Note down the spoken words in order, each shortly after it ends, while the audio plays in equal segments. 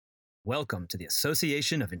Welcome to the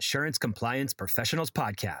Association of Insurance Compliance Professionals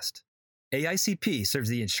podcast. AICP serves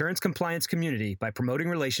the insurance compliance community by promoting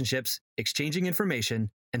relationships, exchanging information,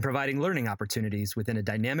 and providing learning opportunities within a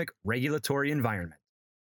dynamic regulatory environment.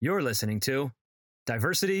 You're listening to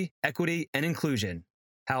Diversity, Equity, and Inclusion,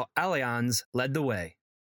 How Allianz Led the Way.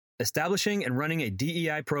 Establishing and running a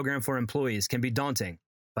DEI program for employees can be daunting,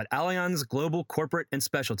 but Allianz Global Corporate and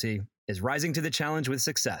Specialty is rising to the challenge with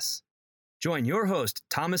success. Join your host,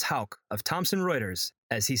 Thomas Houck of Thomson Reuters,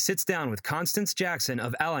 as he sits down with Constance Jackson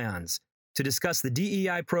of Allianz to discuss the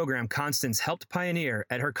DEI program Constance helped pioneer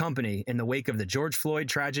at her company in the wake of the George Floyd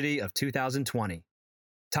tragedy of 2020.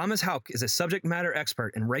 Thomas Houck is a subject matter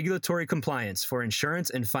expert in regulatory compliance for insurance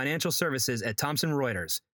and financial services at Thomson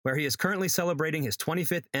Reuters, where he is currently celebrating his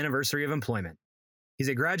 25th anniversary of employment. He's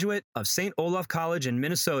a graduate of St. Olaf College in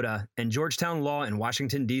Minnesota and Georgetown Law in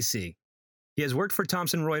Washington, D.C. He has worked for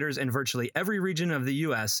Thomson Reuters in virtually every region of the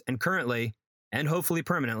U.S. and currently, and hopefully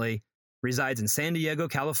permanently, resides in San Diego,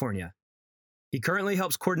 California. He currently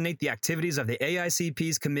helps coordinate the activities of the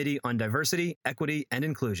AICP's Committee on Diversity, Equity, and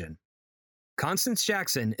Inclusion. Constance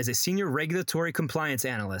Jackson is a senior regulatory compliance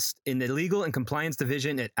analyst in the Legal and Compliance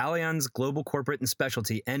Division at Allianz Global Corporate and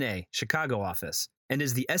Specialty, N.A., Chicago office, and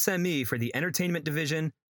is the SME for the Entertainment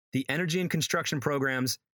Division, the Energy and Construction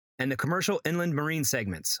Programs, and the Commercial Inland Marine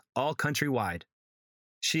segments, all countrywide.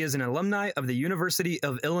 She is an alumni of the University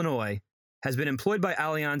of Illinois, has been employed by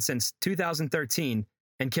Allianz since 2013,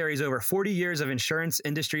 and carries over 40 years of insurance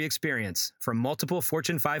industry experience from multiple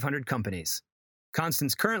Fortune 500 companies.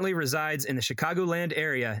 Constance currently resides in the Chicagoland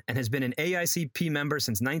area and has been an AICP member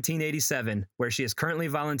since 1987, where she is currently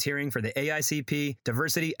volunteering for the AICP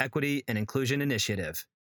Diversity, Equity, and Inclusion Initiative.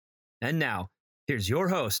 And now, here's your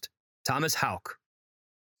host, Thomas Houck.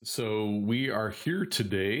 So we are here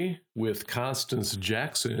today with Constance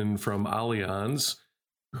Jackson from Allianz,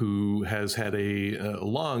 who has had a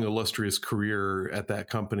long, illustrious career at that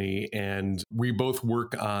company. And we both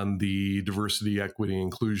work on the Diversity, Equity,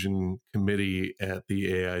 Inclusion Committee at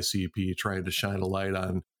the AICP, trying to shine a light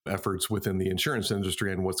on efforts within the insurance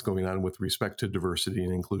industry and what's going on with respect to diversity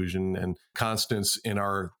and inclusion. And Constance, in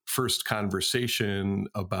our first conversation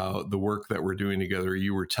about the work that we're doing together,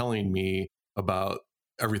 you were telling me about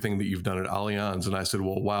everything that you've done at Allianz. And I said,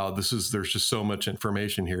 well, wow, there's just so much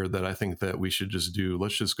information here that I think that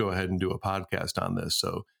let's just go ahead and do a podcast on this.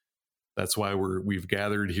 So that's why we've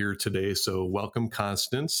gathered here today. So welcome,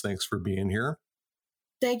 Constance. Thanks for being here.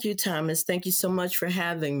 Thank you, Thomas. Thank you so much for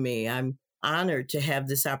having me. I'm honored to have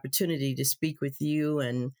this opportunity to speak with you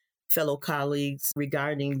and fellow colleagues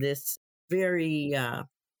regarding this very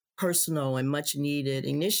personal and much needed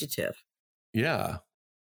initiative. Yeah,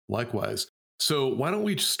 likewise. So why don't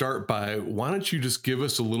you just give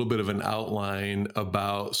us a little bit of an outline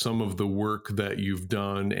about some of the work that you've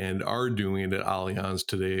done and are doing at Allianz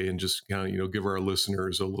today, and just kind of, give our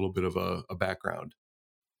listeners a little bit of a background.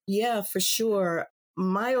 Yeah, for sure.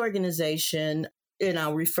 My organization, and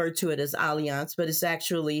I'll refer to it as Allianz, but it's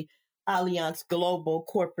actually Allianz Global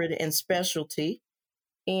Corporate and Specialty.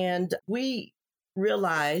 And our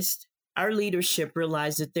leadership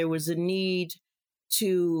realized that there was a need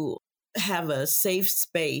to have a safe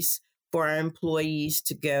space for our employees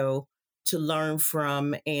to go to learn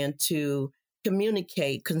from and to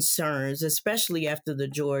communicate concerns, especially after the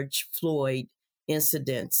George Floyd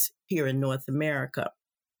incidents here in North America.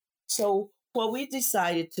 So what we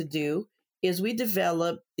decided to do is we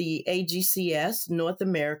developed the AGCS North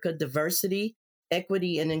America Diversity,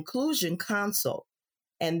 Equity, and Inclusion Council.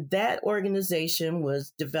 And that organization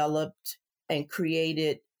was developed and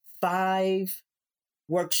created 5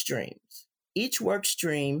 work streams. Each work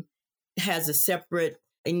stream has a separate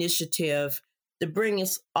initiative to bring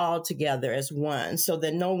us all together as one so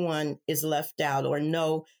that no one is left out or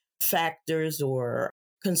no factors or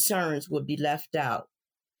concerns would be left out.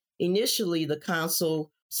 Initially, the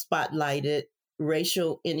council spotlighted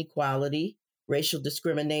racial inequality, racial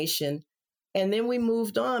discrimination, and then we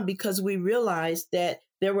moved on because we realized that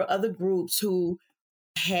there were other groups who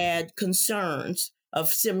had concerns of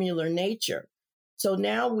similar nature. So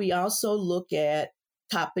now we also look at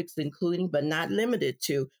topics including, but not limited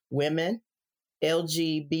to, women,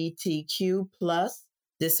 LGBTQ plus,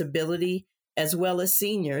 disability, as well as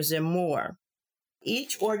seniors and more.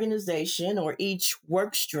 Each organization or each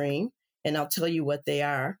work stream, and I'll tell you what they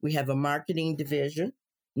are. We have a marketing division,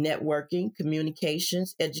 networking,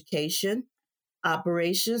 communications, education,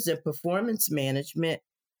 operations, and performance management,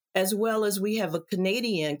 as well as we have a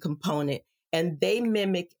Canadian component, and they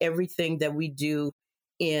mimic everything that we do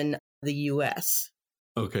in the U.S.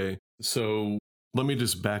 Okay, so let me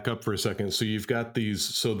just back up for a second. So you've got these,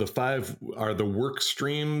 so the 5 are the work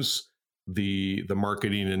streams the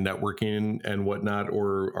marketing and networking and whatnot,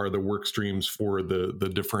 or are the work streams for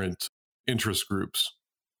the different interest groups?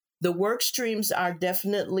 The work streams are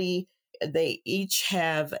definitely, they each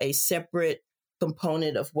have a separate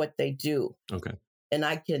component of what they do. Okay. And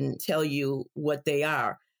I can tell you what they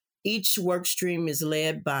are. Each work stream is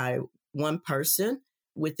led by one person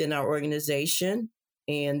within our organization.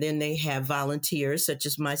 And then they have volunteers such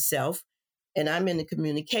as myself. And I'm in the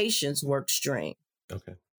communications work stream.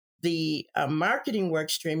 Okay. The marketing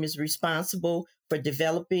work stream is responsible for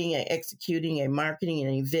developing and executing a marketing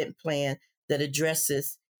and event plan that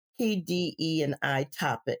addresses key DE&I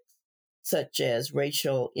topics, such as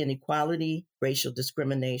racial inequality, racial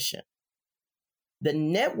discrimination. The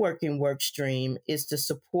networking work stream is to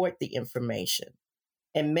support the information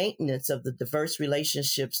and maintenance of the diverse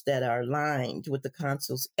relationships that are aligned with the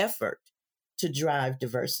Council's effort to drive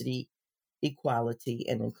diversity, equality,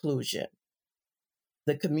 and inclusion.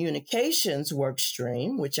 The communications work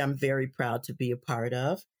stream, which I'm very proud to be a part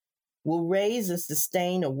of, will raise and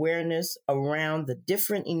sustain awareness around the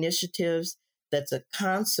different initiatives that the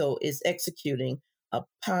Council is executing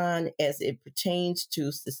upon as it pertains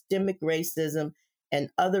to systemic racism and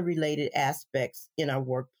other related aspects in our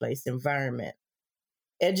workplace environment.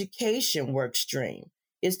 Education work stream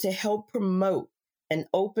is to help promote an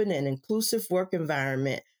open and inclusive work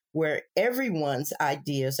environment where everyone's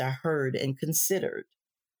ideas are heard and considered.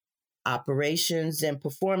 Operations and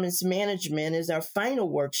performance management is our final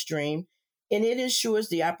work stream, and it ensures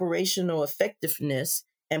the operational effectiveness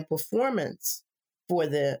and performance for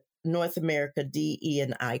the North America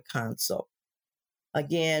DE&I Council.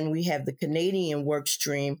 Again, we have the Canadian work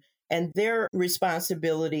stream, and their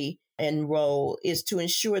responsibility and role is to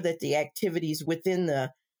ensure that the activities within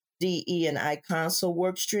the DE&I Council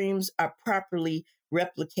work streams are properly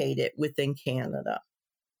replicated within Canada.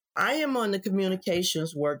 I am on the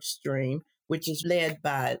communications work stream, which is led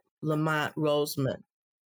by Lamont Roseman.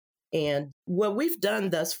 And what we've done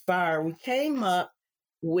thus far, we came up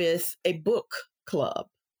with a book club.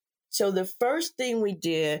 So the first thing we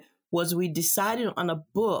did was we decided on a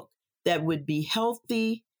book that would be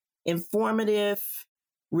healthy, informative,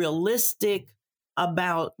 realistic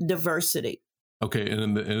about diversity. Okay,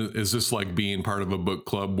 and is this like being part of a book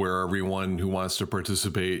club where everyone who wants to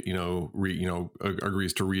participate,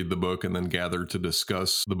 agrees to read the book and then gather to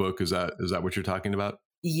discuss the book? Is that what you're talking about?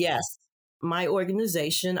 Yes. My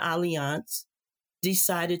organization, Allianz,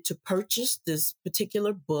 decided to purchase this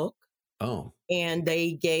particular book. Oh. And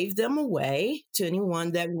they gave them away to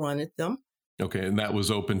anyone that wanted them. Okay, and that was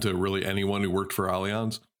open to really anyone who worked for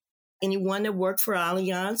Allianz? Anyone that worked for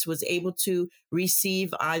Allianz was able to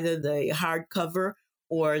receive either the hardcover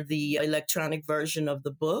or the electronic version of the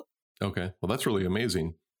book. Okay, well, that's really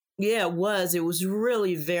amazing. Yeah, it was. It was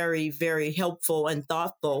really very, very helpful and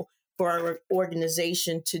thoughtful for our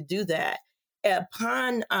organization to do that.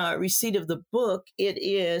 Upon receipt of the book, it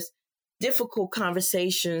is Difficult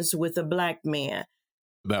Conversations with a Black Man.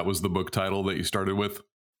 That was the book title that you started with?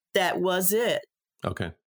 That was it.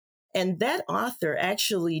 Okay. And that author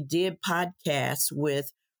actually did podcasts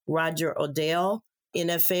with Roger Odell,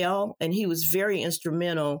 NFL, and he was very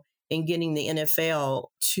instrumental in getting the NFL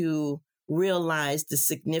to realize the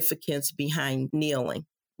significance behind kneeling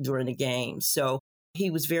during the game. So he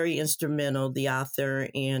was very instrumental, the author,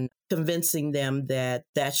 in convincing them that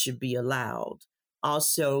that should be allowed.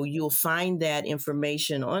 Also, you'll find that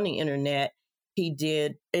information on the internet. He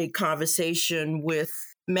did a conversation with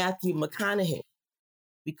Matthew McConaughey,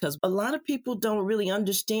 because a lot of people don't really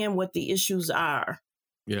understand what the issues are.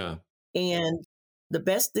 Yeah. And the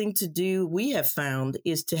best thing to do, we have found,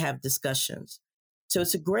 is to have discussions. So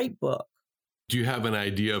it's a great book. Do you have an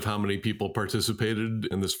idea of how many people participated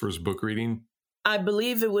in this first book reading? I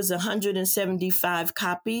believe it was 175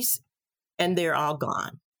 copies, and they're all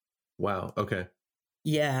gone. Wow. Okay.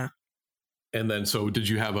 Yeah. And then, so did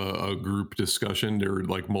you have a group discussion, or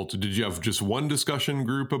like did you have just one discussion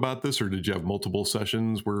group about this, or did you have multiple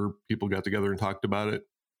sessions where people got together and talked about it?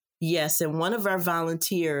 Yes. And one of our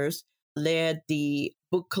volunteers led the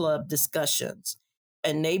book club discussions,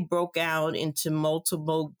 and they broke out into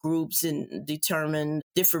multiple groups and determined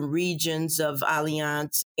different regions of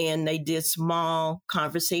Allianz. And they did small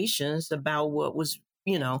conversations about what was,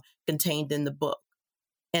 contained in the book.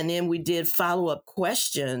 And then we did follow-up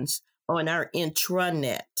questions on our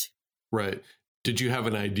intranet. Right. Did you have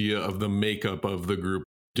an idea of the makeup of the group?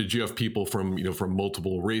 Did you have people from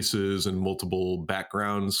multiple races and multiple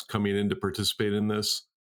backgrounds coming in to participate in this?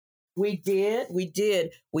 We did.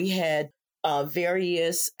 We had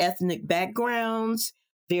various ethnic backgrounds,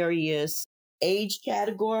 various age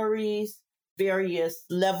categories, various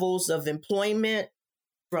levels of employment.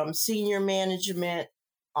 from senior management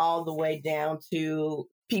all the way down to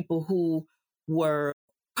people who were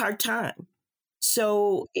part-time.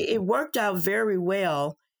 So it worked out very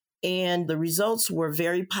well, and the results were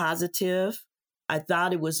very positive. I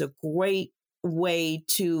thought it was a great way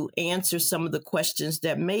to answer some of the questions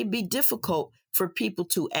that may be difficult for people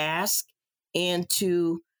to ask and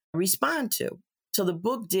to respond to. So the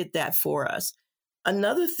book did that for us.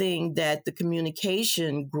 Another thing that the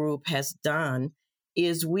communication group has done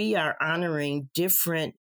is we are honoring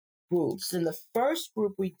different groups. And the first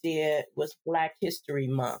group we did was Black History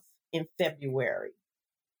Month in February.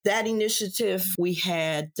 That initiative, we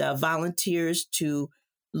had volunteers to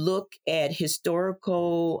look at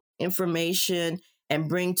historical information and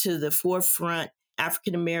bring to the forefront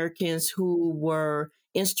African Americans who were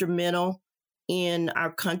instrumental in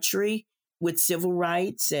our country with civil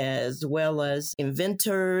rights, as well as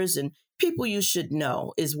inventors and people you should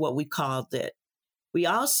know, is what we called it. We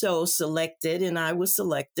also selected, and I was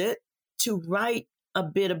selected, to write a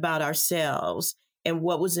bit about ourselves and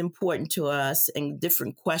what was important to us and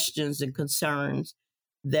different questions and concerns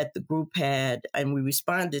that the group had and we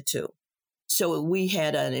responded to. So we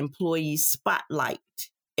had an employee spotlight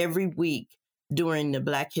every week during the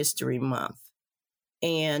Black History Month.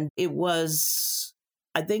 And it was,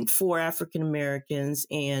 I think, 4 African Americans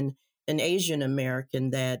and an Asian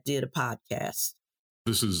American that did a podcast.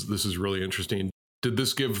 This is really interesting. Did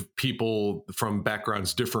this give people from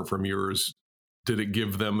backgrounds different from yours, did it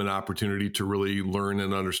give them an opportunity to really learn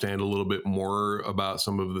and understand a little bit more about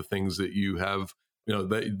some of the things that you have,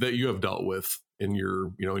 that you have dealt with in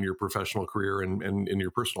your, in your professional career and in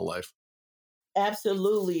your personal life?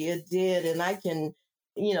 Absolutely, it did. And I can,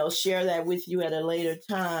 share that with you at a later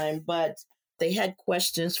time. But they had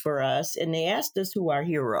questions for us and they asked us who our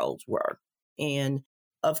heroes were. And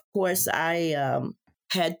of course, I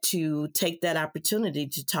had to take that opportunity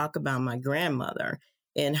to talk about my grandmother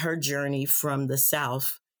and her journey from the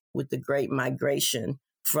South with the Great Migration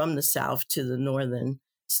from the South to the northern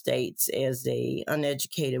states as a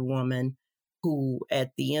uneducated woman who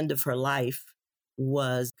at the end of her life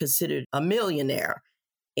was considered a millionaire.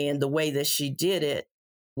 And the way that she did it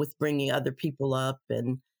with bringing other people up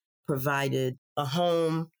and provided a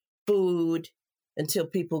home, food, until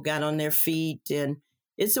people got on their feet. And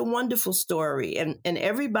it's a wonderful story. And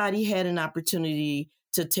everybody had an opportunity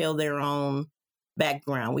to tell their own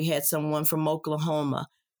background. We had someone from Oklahoma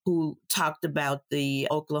who talked about the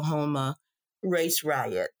Oklahoma race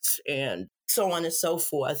riots and so on and so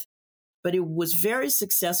forth. But it was very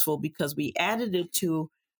successful because we added it to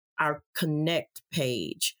our Connect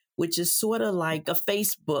page, which is sort of like a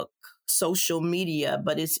Facebook social media,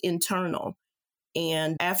 but it's internal.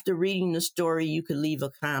 And after reading the story, you could leave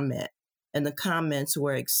a comment. And the comments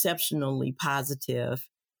were exceptionally positive.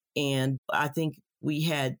 And I think we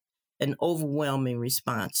had an overwhelming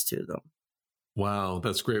response to them. Wow,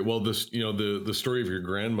 that's great. Well, this, the story of your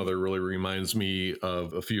grandmother really reminds me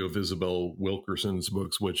of a few of Isabel Wilkerson's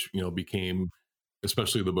books, which, became,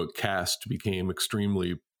 especially the book Caste, became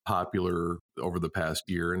extremely popular over the past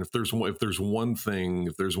year. And if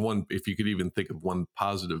you could even think of one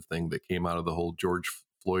positive thing that came out of the whole George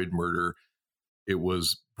Floyd murder, it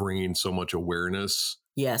was bringing so much awareness.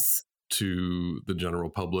 Yes. To the general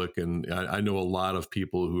public. And I know a lot of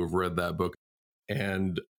people who have read that book.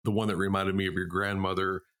 And the one that reminded me of your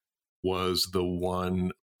grandmother was the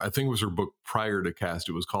one, I think it was her book prior to Caste.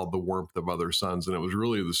 It was called The Warmth of Other Suns. And it was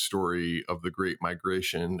really the story of the Great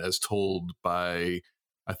Migration as told by,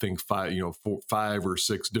 I think, 5 or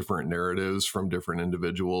 6 different narratives from different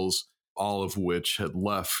individuals, all of which had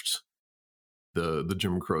left the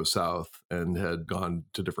Jim Crow South and had gone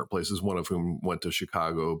to different places, one of whom went to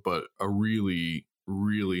Chicago, but a really,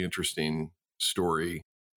 really interesting story.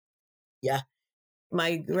 Yeah.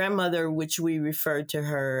 My grandmother, which we referred to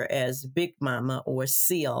her as Big Mama or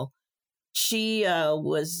Seal, she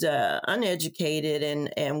was uneducated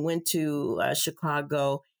and went to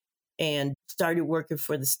Chicago and started working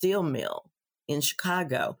for the steel mill in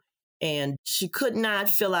Chicago. And she could not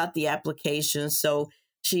fill out the application. So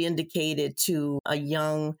she indicated to a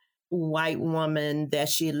young white woman that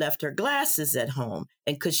she had left her glasses at home.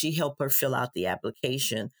 And could she help her fill out the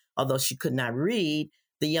application? Although she could not read,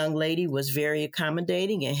 the young lady was very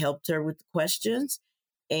accommodating and helped her with the questions.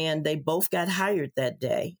 And they both got hired that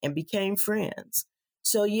day and became friends.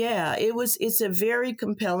 So yeah, it's a very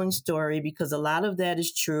compelling story because a lot of that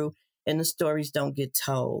is true and the stories don't get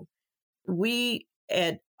told. We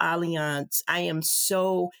at Allianz,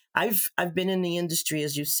 I've been in the industry,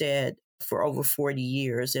 as you said, for over 40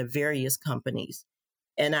 years at various companies.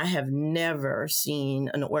 And I have never seen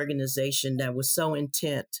an organization that was so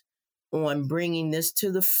intent on bringing this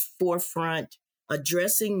to the forefront,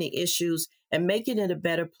 addressing the issues, and making it a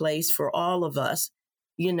better place for all of us.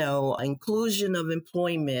 Inclusion of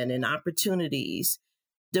employment and opportunities,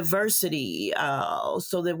 diversity,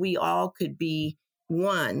 so that we all could be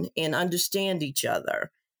one and understand each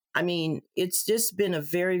other. I mean, it's just been a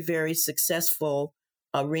very, very successful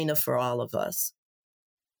arena for all of us.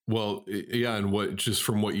 Well, yeah, and just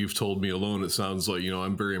from what you've told me alone, it sounds like,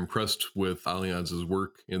 I'm very impressed with Allianz's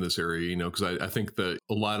work in this area, because I think that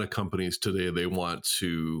a lot of companies today,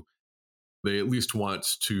 they at least want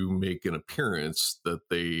to make an appearance that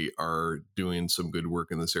they are doing some good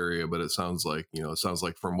work in this area. But it sounds like,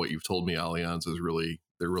 from what you've told me, Allianz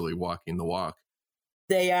they're really walking the walk.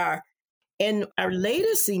 They are. And our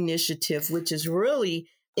latest initiative, which is really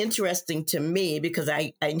interesting to me because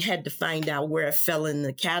I had to find out where I fell in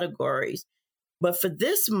the categories. But for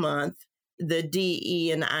this month, the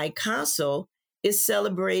DE&I Council is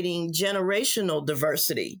celebrating generational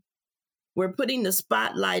diversity. We're putting the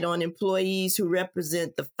spotlight on employees who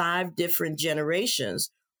represent the 5 different generations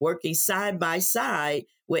working side by side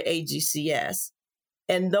with AGCS.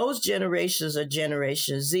 And those generations are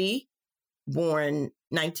Generation Z, born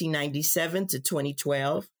 1997 to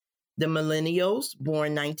 2012, the Millennials,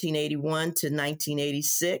 born 1981 to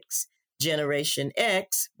 1986, Generation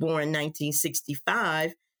X, born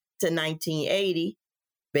 1965 to 1980,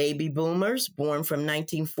 Baby Boomers, born from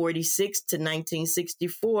 1946 to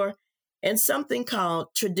 1964, and something called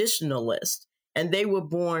Traditionalists, and they were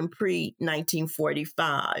born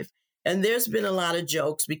pre-1945. And there's been a lot of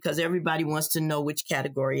jokes because everybody wants to know which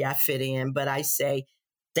category I fit in, but I say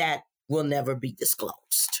that will never be disclosed.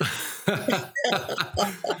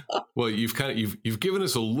 Well, you've given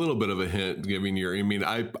us a little bit of a hint.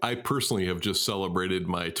 I personally have just celebrated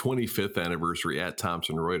my 25th anniversary at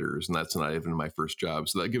Thomson Reuters, and that's not even my first job.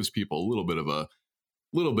 So that gives people a little bit of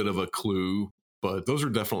a clue. But those are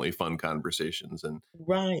definitely fun conversations. And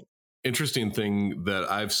right. Interesting thing that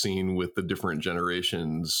I've seen with the different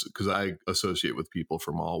generations, because I associate with people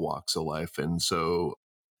from all walks of life. And so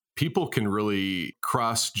people can really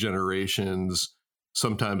cross generations.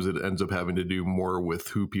 Sometimes it ends up having to do more with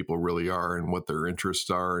who people really are and what their interests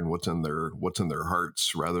are and what's in their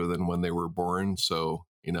hearts rather than when they were born. So,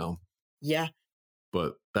 Yeah.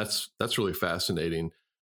 But that's really fascinating.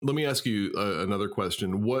 Let me ask you another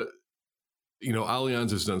question.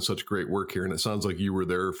 Allianz has done such great work here, and it sounds like you were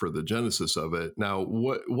there for the genesis of it. Now,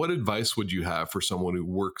 what advice would you have for someone who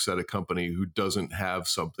works at a company who doesn't have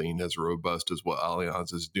something as robust as what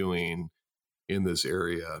Allianz is doing in this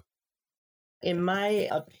area? In my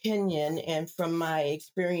opinion, and from my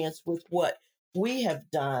experience with what we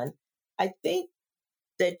have done, I think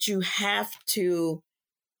that you have to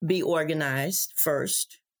be organized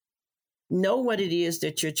first, know what it is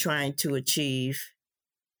that you're trying to achieve,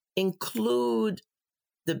 include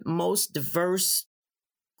the most diverse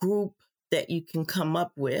group that you can come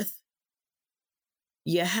up with.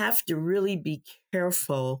 You have to really be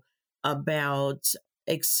careful about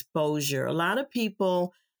exposure. A lot of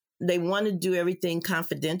people, they want to do everything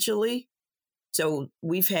confidentially. So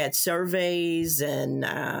we've had surveys and,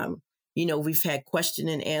 we've had question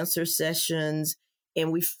and answer sessions.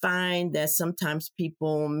 And we find that sometimes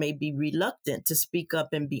people may be reluctant to speak up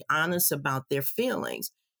and be honest about their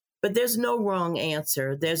feelings. But there's no wrong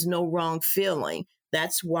answer. There's no wrong feeling.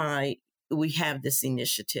 That's why we have this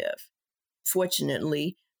initiative.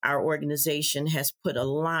 Fortunately, our organization has put a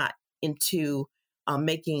lot into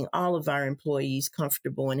making all of our employees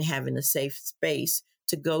comfortable and having a safe space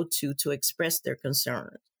to go to express their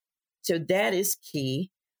concerns. So that is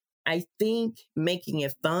key. I think making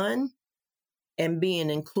it fun and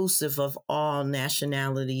being inclusive of all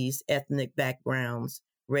nationalities, ethnic backgrounds,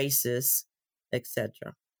 races,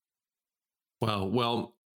 etc. Wow.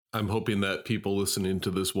 Well, I'm hoping that people listening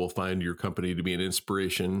to this will find your company to be an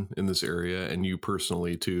inspiration in this area, and you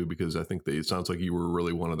personally too, because I think that it sounds like you were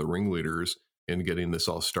really one of the ringleaders in getting this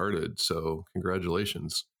all started. So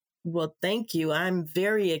congratulations. Well, thank you. I'm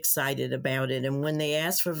very excited about it. And when they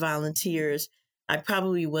asked for volunteers, I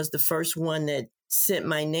probably was the first one that sent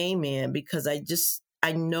my name in because I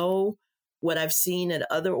know what I've seen at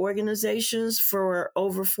other organizations for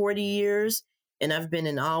over 40 years. And I've been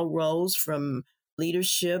in all roles from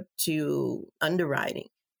leadership to underwriting.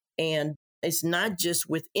 And it's not just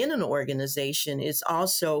within an organization, it's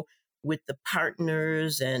also with the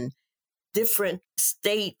partners, and different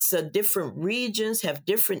states or different regions have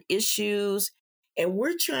different issues. And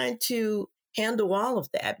we're trying to handle all of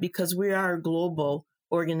that because we are a global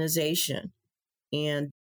organization.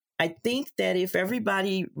 And I think that if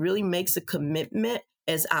everybody really makes a commitment,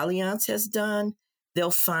 as Allianz has done,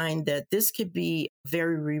 they'll find that this could be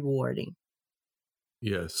very rewarding.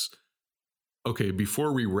 Yes. Okay,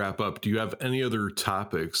 before we wrap up, do you have any other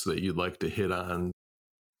topics that you'd like to hit on?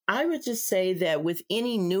 I would just say that with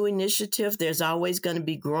any new initiative, there's always going to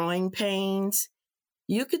be growing pains.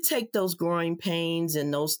 You could take those growing pains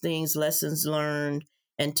and those things, lessons learned,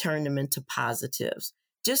 and turn them into positives.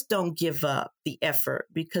 Just don't give up the effort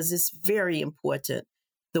because it's very important.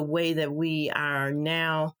 The way that we are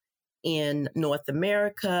now in North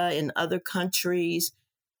America, in other countries,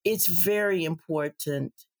 it's very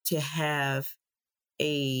important to have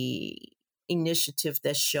a initiative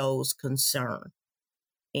that shows concern.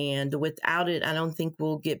 And without it, I don't think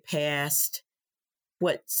we'll get past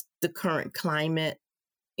what's the current climate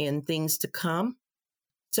and things to come.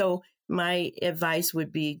 So my advice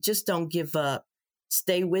would be just don't give up.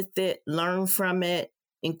 Stay with it, learn from it,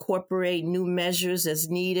 incorporate new measures as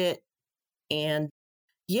needed. And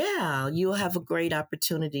yeah, you'll have a great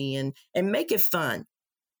opportunity and make it fun.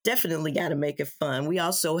 Definitely got to make it fun. We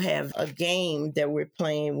also have a game that we're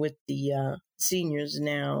playing with the seniors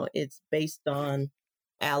now. It's based on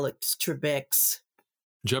Alex Trebek's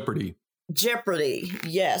Jeopardy! Jeopardy!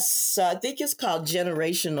 Yes. I think it's called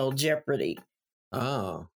Generational Jeopardy!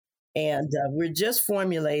 Oh. And we're just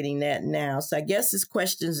formulating that now. So I guess it's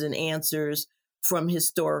questions and answers from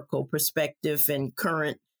historical perspective and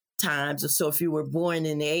current times. So if you were born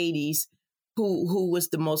in the 80s, who was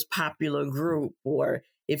the most popular group? Or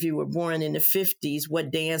if you were born in the 50s,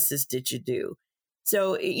 what dances did you do?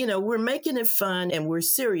 So, we're making it fun and we're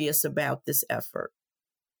serious about this effort.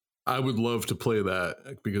 I would love to play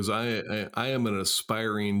that because I am an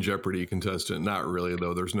aspiring Jeopardy contestant. Not really,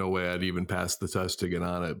 though. There's no way I'd even pass the test to get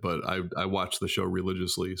on it, but I watch the show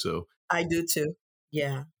religiously. So I do too.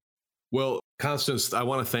 Yeah. Well, Constance, I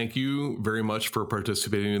want to thank you very much for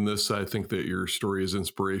participating in this. I think that your story is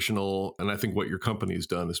inspirational, and I think what your company's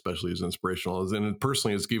done especially is inspirational. And it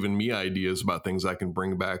personally has given me ideas about things I can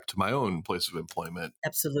bring back to my own place of employment.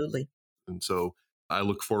 Absolutely. And so I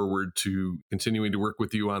look forward to continuing to work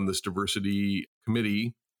with you on this diversity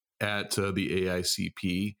committee at the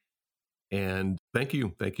AICP. And thank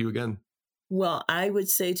you. Thank you again. Well, I would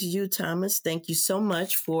say to you, Thomas, thank you so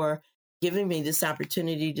much for giving me this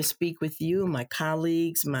opportunity to speak with you, my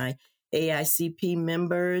colleagues, my AICP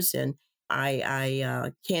members. And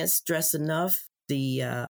I can't stress enough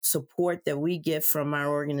the support that we get from our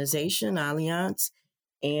organization, Allianz,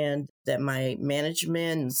 and that my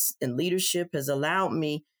management and leadership has allowed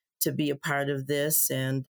me to be a part of this.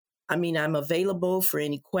 And I mean, I'm available for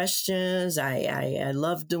any questions. I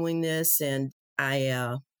love doing this, and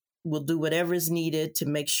I will do whatever is needed to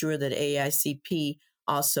make sure that AICP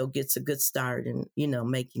also gets a good start in,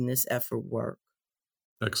 making this effort work.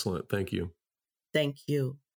 Excellent. Thank you. Thank you.